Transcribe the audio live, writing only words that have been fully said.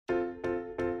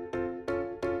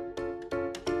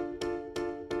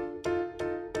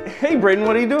Hey Braden,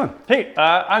 what are you doing? Hey,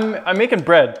 I'm making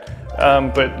bread,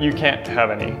 but you can't have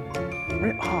any.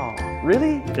 Oh,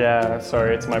 really? Yeah,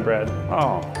 sorry, it's my bread.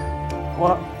 Oh,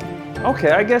 well,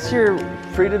 okay, I guess you're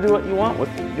free to do what you want with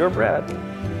your bread.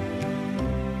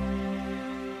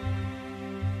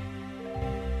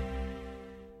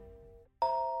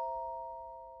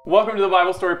 Welcome to the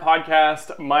Bible Story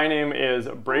Podcast. My name is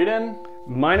Braden.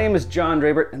 My name is John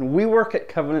Drabert, and we work at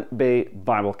Covenant Bay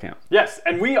Bible Camp. Yes,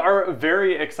 and we are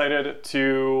very excited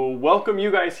to welcome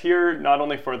you guys here, not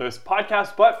only for this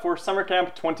podcast, but for Summer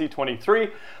Camp 2023.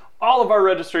 All of our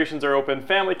registrations are open.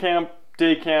 Family camp,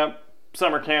 day camp,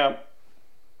 summer camp,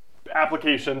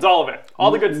 applications, all of it. All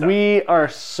the good stuff. We are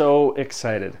so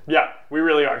excited. Yeah, we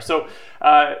really are. So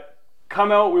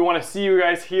come out. We want to see you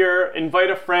guys here.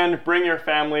 Invite a friend. Bring your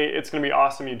family. It's going to be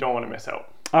awesome. You don't want to miss out.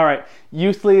 All right,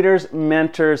 youth leaders,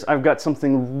 mentors, I've got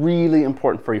something really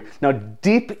important for you. Now,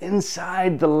 deep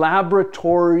inside the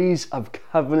laboratories of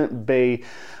Covenant Bay,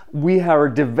 we are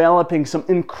developing some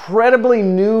incredibly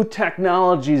new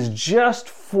technologies just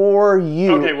for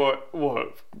you. Okay, well,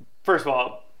 first of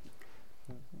all,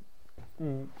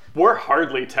 we're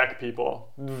hardly tech people.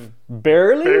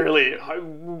 Barely? Barely.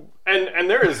 And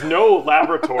there is no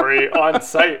laboratory on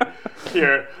site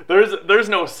here. There's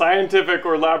no scientific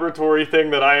or laboratory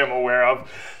thing that I am aware of.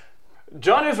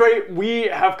 John is right. We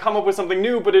have come up with something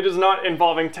new, but it is not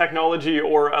involving technology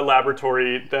or a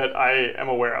laboratory that I am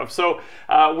aware of. So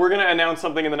we're going to announce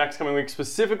something in the next coming weeks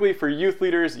specifically for youth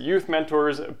leaders, youth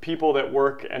mentors, people that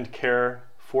work and care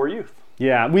for youth.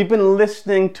 Yeah, we've been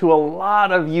listening to a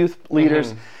lot of youth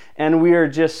leaders, and we are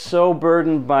just so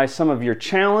burdened by some of your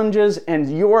challenges and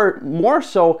more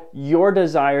so your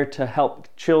desire to help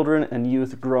children and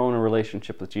youth grow in a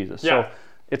relationship with Jesus. Yeah. So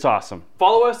it's awesome.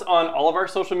 Follow us on all of our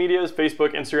social medias,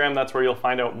 Facebook, Instagram. That's where you'll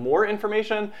find out more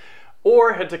information.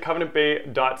 Or head to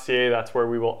covenantbay.ca. That's where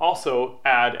we will also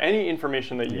add any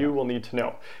information that you will need to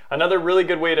know. Another really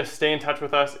good way to stay in touch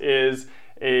with us is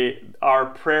our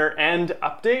prayer and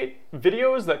update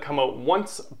videos that come out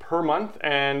once per month,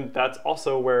 and that's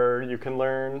also where you can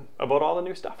learn about all the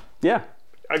new stuff. Yeah.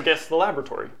 I guess the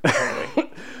laboratory.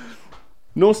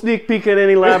 No sneak peek at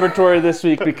any laboratory this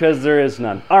week because there is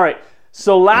none. All right.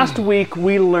 So last week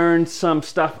we learned some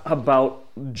stuff about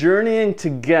journeying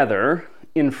together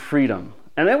in freedom,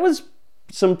 and it was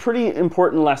some pretty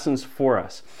important lessons for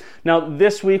us. Now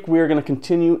this week we are going to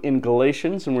continue in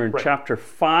Galatians, and we're in chapter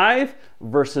 5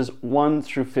 verses 1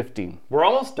 through 15. We're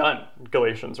almost done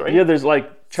Galatians, right? Yeah, there's like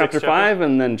chapter 5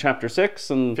 and then chapter 6,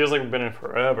 and feels like we've been in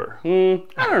forever.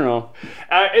 I don't know.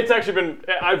 It's actually been,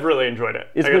 I've really enjoyed it.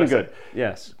 It's been good.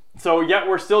 Yes. So yeah,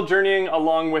 we're still journeying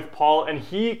along with Paul, and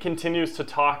he continues to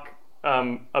talk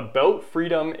about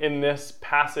freedom in this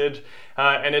passage,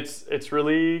 and it's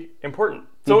really important.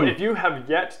 So if you have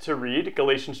yet to read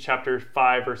Galatians chapter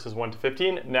 5 verses 1 to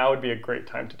 15, now would be a great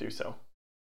time to do so.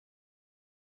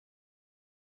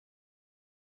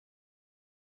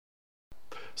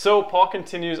 So Paul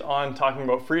continues on talking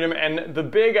about freedom, and the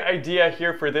big idea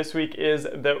here for this week is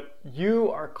that you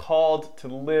are called to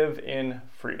live in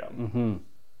freedom.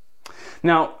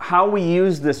 Now, how we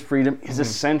use this freedom is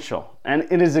essential, and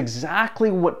it is exactly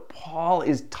what Paul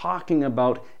is talking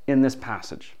about in this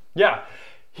passage. Yeah,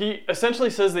 he essentially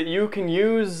says that you can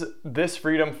use this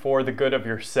freedom for the good of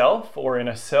yourself or in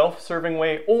a self-serving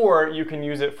way, or you can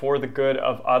use it for the good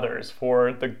of others,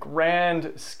 for the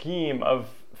grand scheme of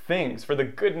things, for the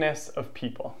goodness of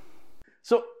people.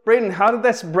 So, Braden, how did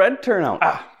this bread turn out?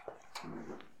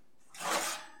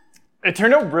 It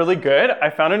turned out really good. I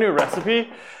found a new recipe.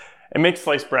 It makes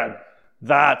sliced bread.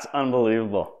 That's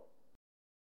unbelievable.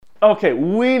 Okay,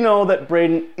 we know that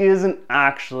Braden isn't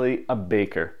actually a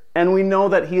baker, and we know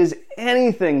that he is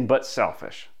anything but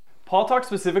selfish. Paul talks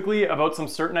specifically about some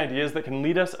certain ideas that can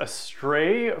lead us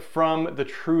astray from the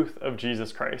truth of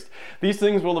Jesus Christ. These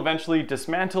things will eventually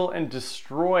dismantle and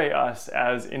destroy us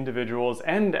as individuals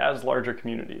and as larger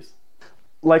communities.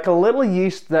 Like a little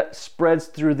yeast that spreads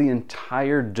through the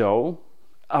entire dough,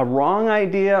 a wrong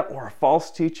idea or a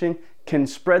false teaching can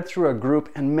spread through a group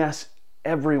and mess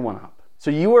everyone up.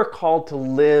 So you are called to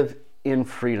live in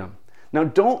freedom. Now,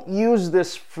 don't use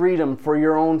this freedom for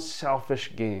your own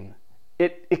selfish gain.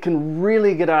 It can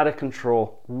really get out of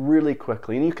control really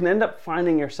quickly, and you can end up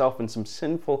finding yourself in some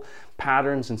sinful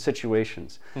patterns and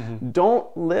situations.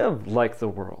 Don't live like the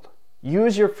world.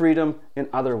 Use your freedom in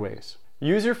other ways.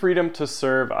 Use your freedom to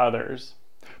serve others.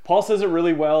 Paul says it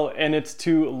really well, and it's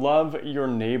to love your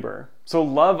neighbor. So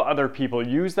love other people.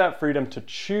 Use that freedom to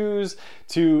choose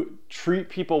to treat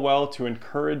people well, to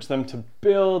encourage them, to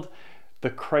build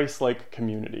the Christ-like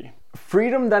community.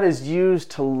 Freedom that is used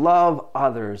to love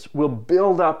others will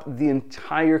build up the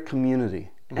entire community.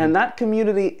 And that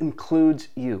community includes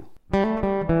you.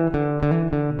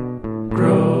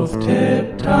 Growth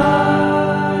tip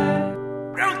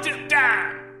time. Growth tip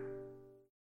time.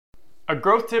 A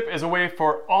growth tip is a way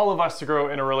for all of us to grow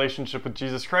in a relationship with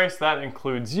Jesus Christ. That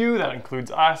includes you, that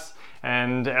includes us,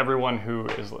 and everyone who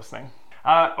is listening.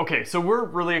 Okay, so we're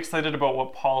really excited about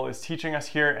what Paul is teaching us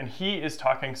here, and he is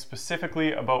talking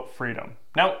specifically about freedom.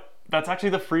 Now, that's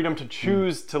actually the freedom to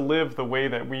choose to live the way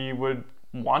that we would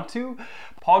want to.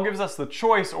 Paul gives us the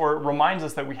choice, or reminds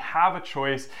us that we have a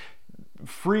choice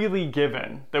freely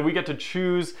given, that we get to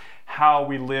choose how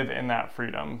we live in that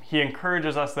freedom. He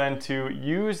encourages us then to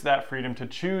use that freedom to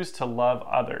choose to love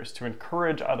others, to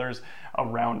encourage others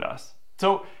around us.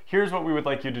 So here's what we would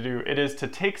like you to do. It is to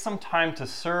take some time to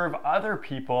serve other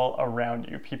people around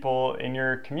you, people in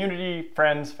your community,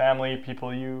 friends, family,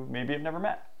 people you maybe have never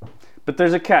met. But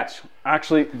there's a catch.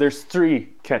 Actually, there's 3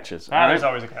 catches. There's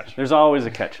always a catch. There's always a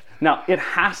catch. Now, it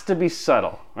has to be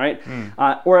subtle, right?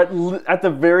 Or at the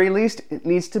very least, it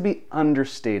needs to be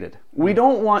understated. We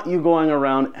don't want you going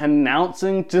around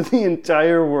announcing to the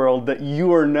entire world that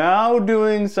you are now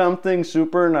doing something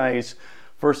super nice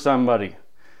for somebody.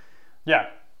 Yeah,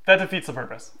 that defeats the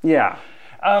purpose. Yeah.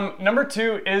 Number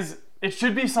 2 is it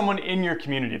should be someone in your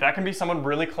community. That can be someone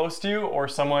really close to you or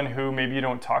someone who maybe you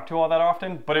don't talk to all that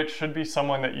often, but it should be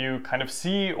someone that you kind of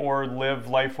see or live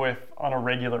life with on a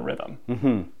regular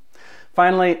rhythm.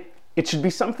 Finally, it should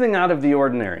be something out of the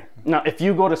ordinary. Now, if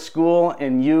you go to school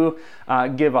and you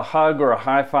give a hug or a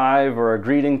high five or a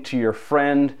greeting to your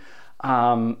friend,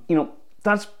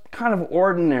 that's kind of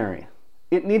ordinary.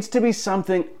 It needs to be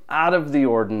something out of the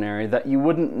ordinary that you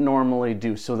wouldn't normally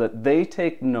do, so that they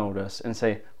take notice and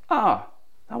say, that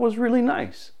was really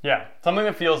nice. Yeah, something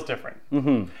that feels different.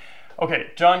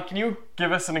 Okay, John, can you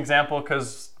give us an example?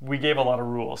 Because we gave a lot of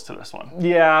rules to this one.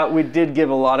 Yeah, we did give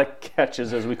a lot of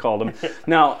catches, as we called them.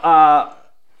 Now,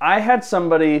 I had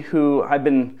somebody who I've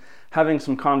been having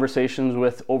some conversations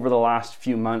with over the last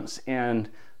few months, and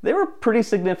they were pretty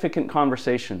significant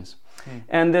conversations.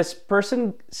 And this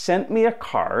person sent me a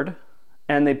card,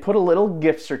 and they put a little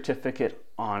gift certificate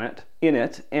in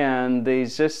it, and they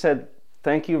just said,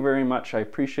 "Thank you very much. I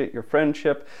appreciate your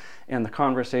friendship and the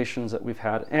conversations that we've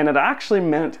had." And it actually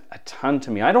meant a ton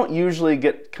to me. I don't usually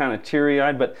get kind of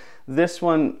teary-eyed, but this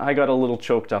one I got a little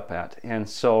choked up at. And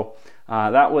so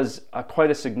that was quite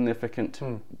a significant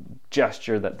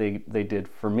gesture that they did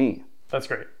for me. That's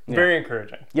great. Very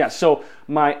encouraging. Yeah, so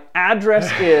my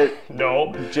address is...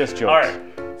 No. Just jokes. All right.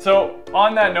 So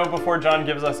on that note, before John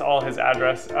gives us all his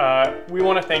address, we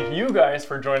want to thank you guys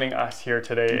for joining us here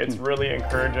today. It's really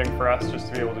encouraging for us just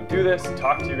to be able to do this,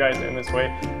 talk to you guys in this way,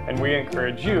 and we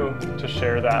encourage you to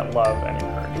share that love and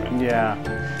encouragement. Yeah.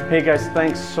 Hey guys,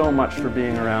 thanks so much for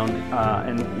being around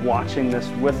and watching this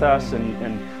with us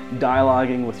and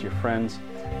dialoguing with your friends.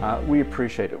 We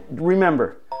appreciate it.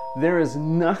 Remember, there is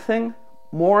nothing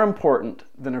more important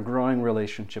than a growing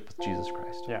relationship with Jesus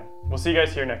Christ. Yeah. We'll see you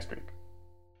guys here next week.